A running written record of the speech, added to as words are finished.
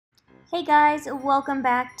Hey guys, welcome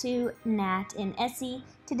back to Nat and Essie.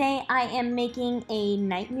 Today I am making a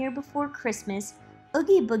Nightmare Before Christmas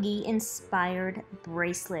Oogie Boogie inspired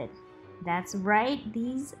bracelet. That's right,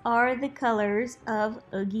 these are the colors of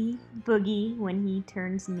Oogie Boogie when he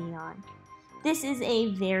turns neon. This is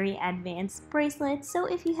a very advanced bracelet, so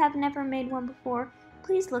if you have never made one before,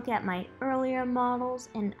 please look at my earlier models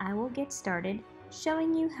and I will get started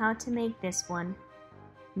showing you how to make this one.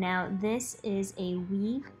 Now this is a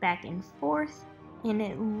weave back and forth and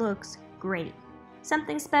it looks great.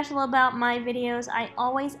 Something special about my videos, I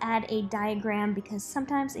always add a diagram because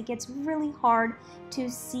sometimes it gets really hard to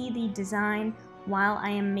see the design while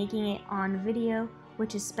I am making it on video,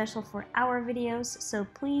 which is special for our videos, so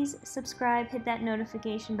please subscribe, hit that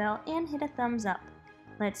notification bell, and hit a thumbs up.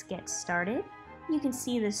 Let's get started. You can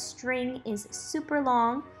see the string is super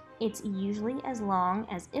long. It's usually as long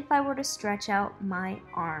as if I were to stretch out my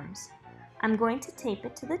arms. I'm going to tape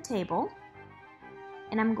it to the table,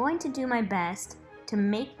 and I'm going to do my best to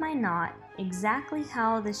make my knot exactly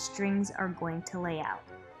how the strings are going to lay out.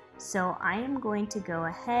 So I am going to go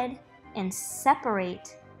ahead and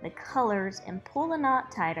separate the colors and pull the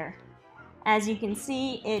knot tighter. As you can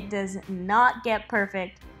see, it does not get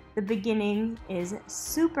perfect. The beginning is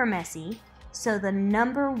super messy. So the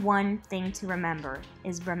number one thing to remember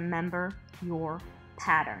is remember your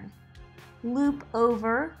pattern. Loop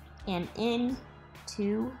over and in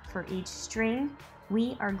 2 for each string.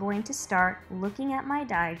 We are going to start looking at my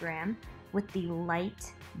diagram with the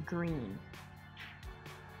light green.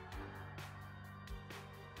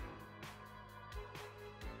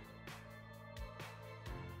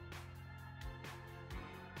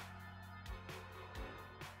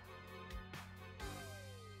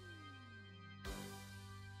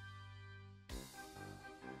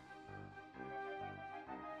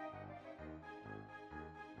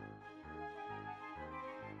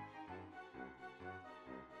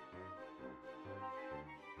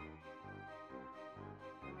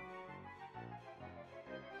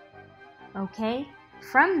 Okay,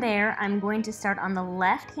 from there I'm going to start on the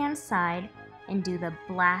left hand side and do the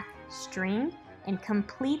black string and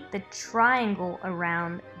complete the triangle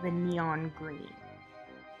around the neon green.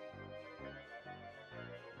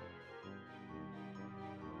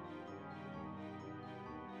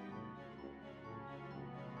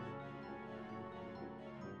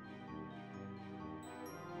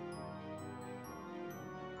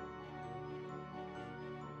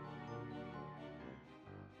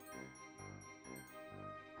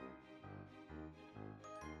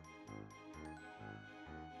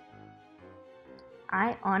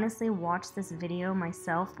 I honestly watched this video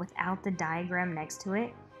myself without the diagram next to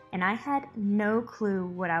it, and I had no clue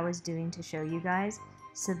what I was doing to show you guys,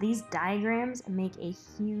 so these diagrams make a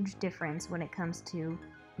huge difference when it comes to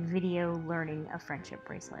video learning of friendship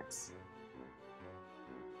bracelets.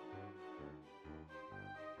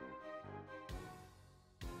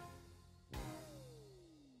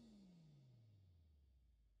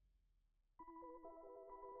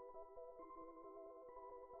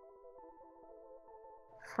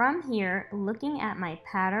 From here, looking at my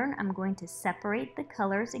pattern, I'm going to separate the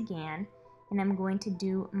colors again, and I'm going to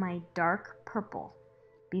do my dark purple.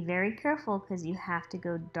 Be very careful because you have to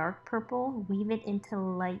go dark purple, weave it into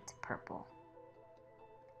light purple,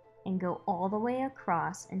 and go all the way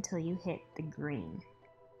across until you hit the green.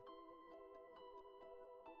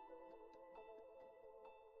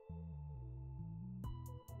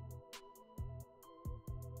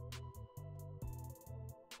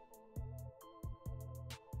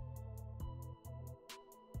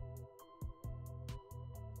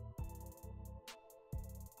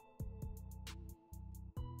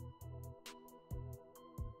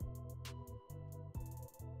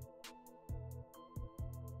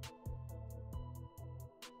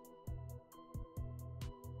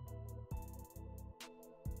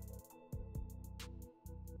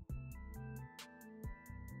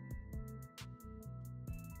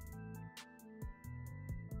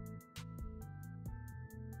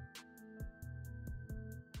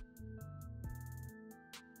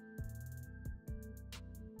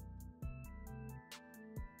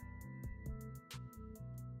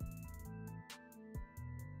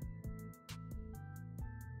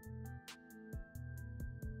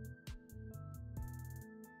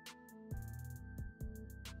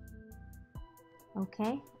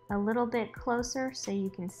 Okay, a little bit closer so you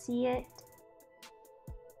can see it.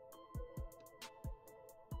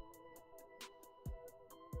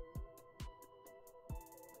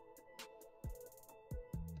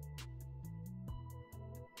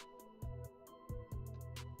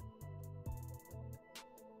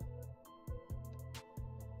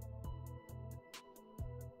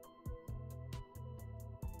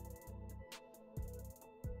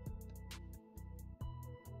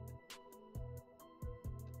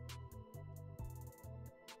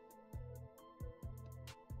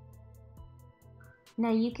 Now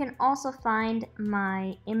you can also find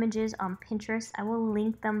my images on Pinterest. I will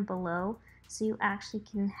link them below so you actually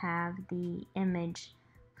can have the image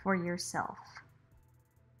for yourself.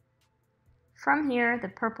 From here, the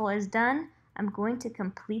purple is done. I'm going to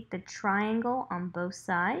complete the triangle on both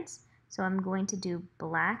sides. So I'm going to do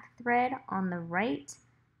black thread on the right,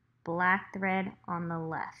 black thread on the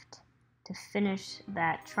left to finish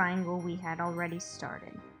that triangle we had already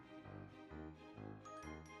started.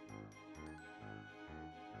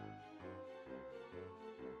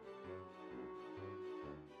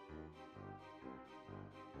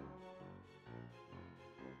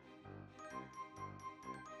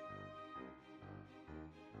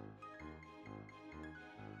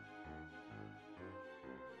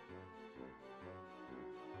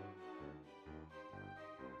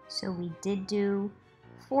 So we did do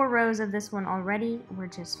 4 rows of this one already. We're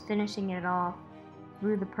just finishing it off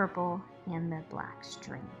through the purple and the black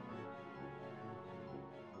string.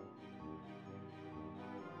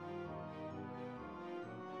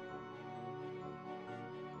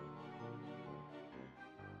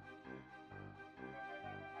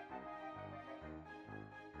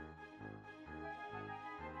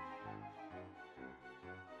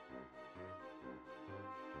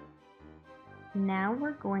 Now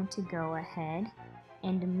we're going to go ahead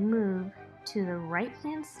and move to the right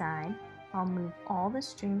hand side. I'll move all the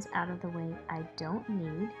strings out of the way I don't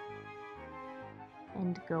need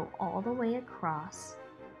and go all the way across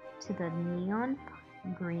to the neon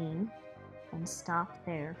green and stop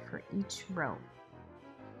there for each row.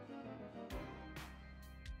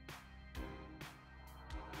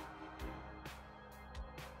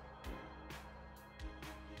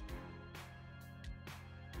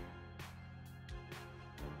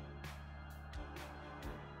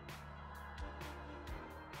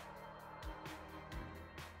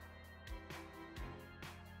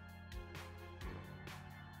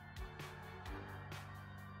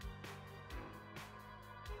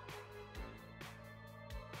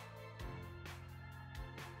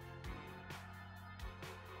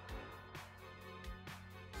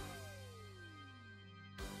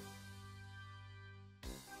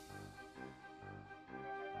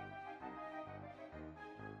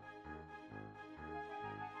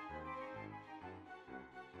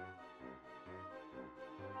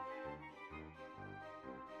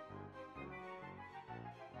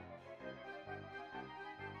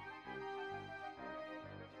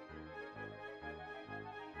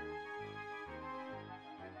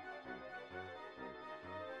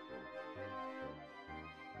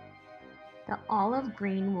 The olive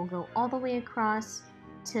green will go all the way across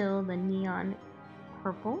till the neon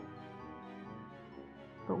purple.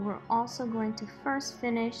 But we're also going to first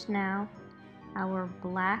finish now our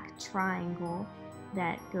black triangle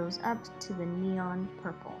that goes up to the neon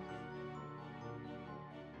purple.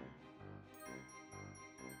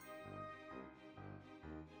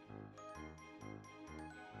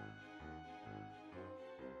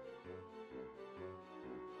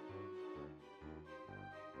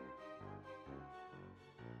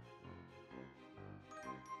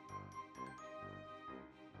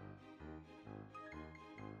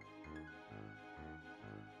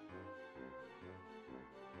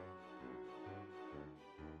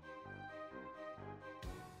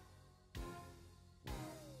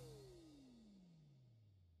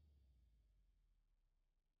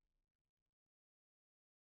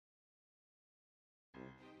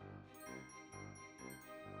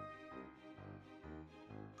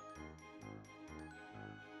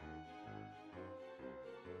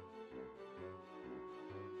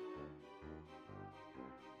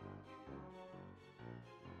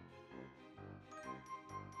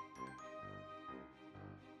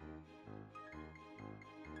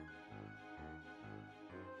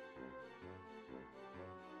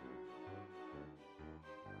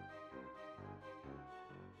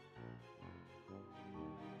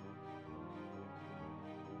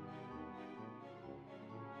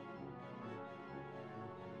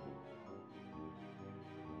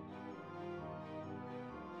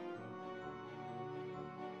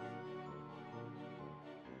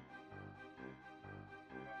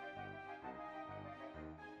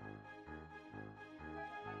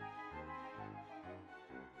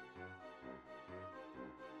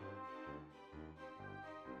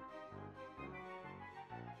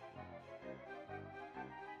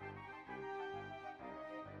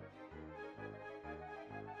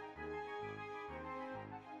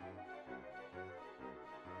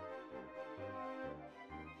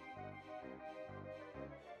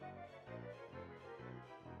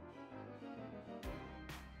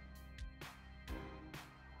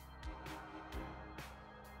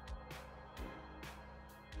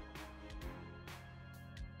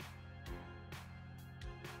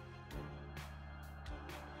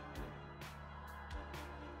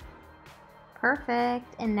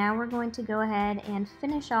 Perfect. And now we're going to go ahead and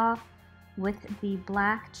finish off with the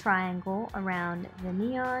black triangle around the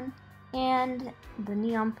neon and the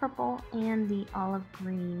neon purple and the olive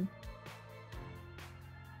green.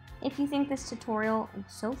 If you think this tutorial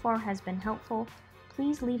so far has been helpful,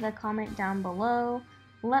 please leave a comment down below.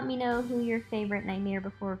 Let me know who your favorite Nightmare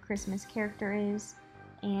Before Christmas character is,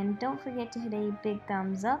 and don't forget to hit a big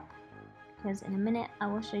thumbs up, because in a minute I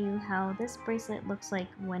will show you how this bracelet looks like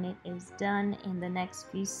when it is done in the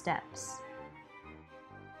next few steps.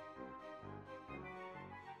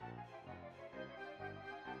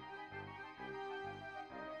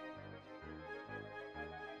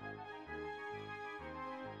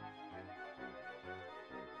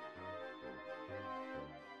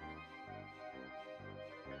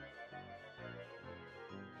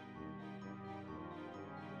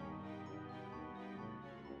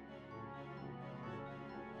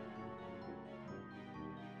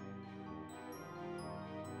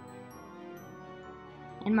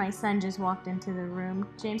 And my son just walked into the room.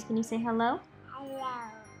 James, can you say hello? Hello.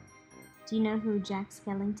 Do you know who Jack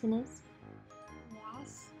Skellington is?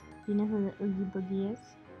 Yes. Do you know who the Oogie Boogie is?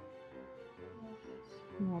 Yes.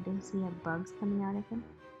 Yeah, does he have bugs coming out of him?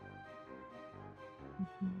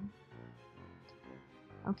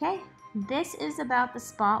 Okay, this is about the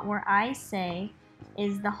spot where I say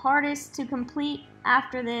is the hardest to complete.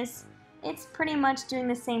 After this, it's pretty much doing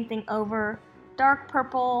the same thing over. Dark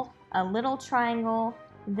purple, a little triangle,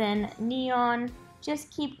 then neon.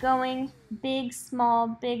 Just keep going, big,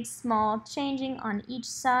 small, changing on each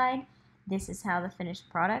side. This is how the finished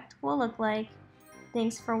product will look like.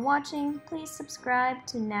 Thanks for watching. Please subscribe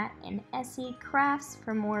to Nat and Essie Crafts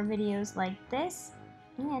for more videos like this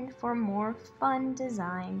and for more fun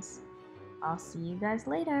designs. I'll see you guys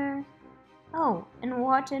later. Oh, and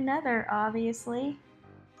watch another, obviously.